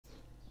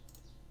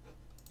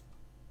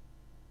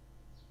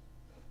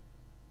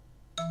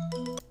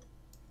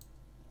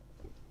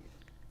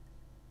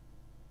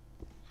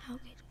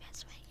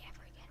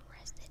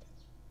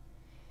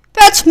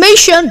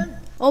Pencilmation!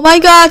 Oh my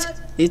god,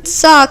 it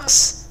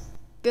sucks.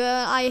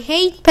 I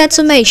hate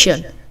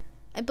Pencilmation.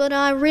 But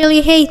I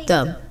really hate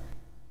them.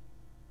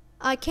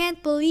 I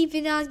can't believe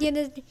it. I get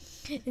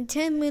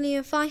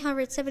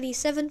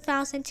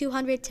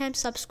 10,577,210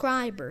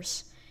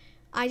 subscribers.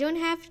 I don't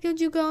have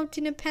to go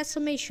to the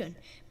Pencilmation.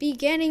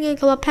 Beginning a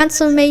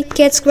Pencilmate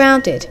gets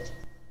grounded.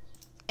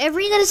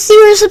 Every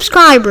 0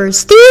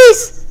 subscribers,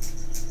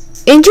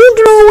 this! And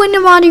you know when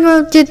the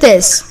audio did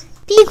this.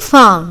 Big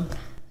Fun.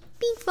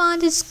 Big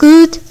Fun is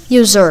good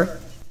user.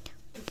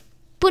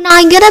 But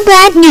I get a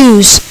bad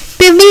news.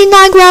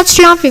 59 grounds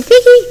traffic.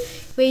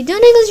 Wait,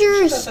 don't think it's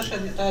yours.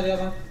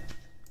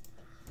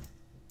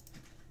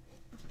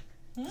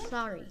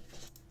 Sorry.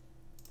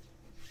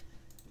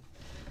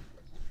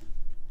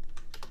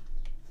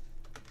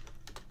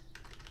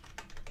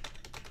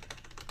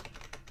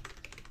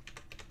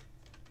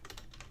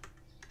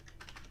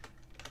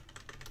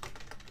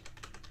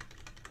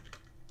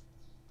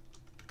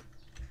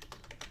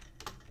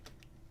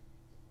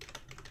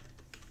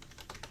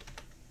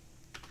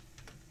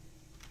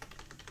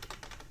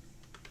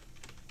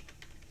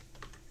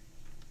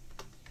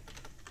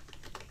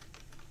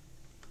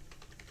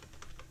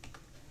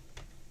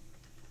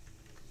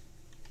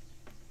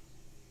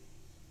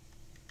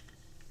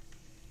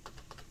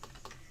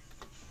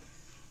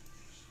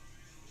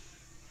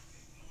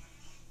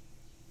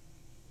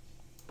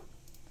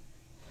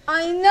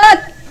 I'm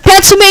not.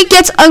 Pencilmate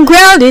gets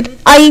ungrounded.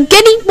 I am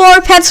getting more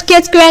Pencil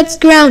gets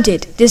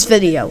grounded. This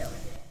video.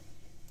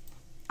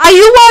 Are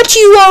you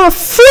are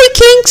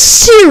freaking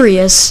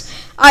serious?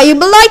 Are you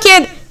like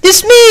it?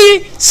 This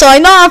me.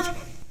 Sign off.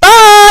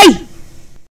 Bye.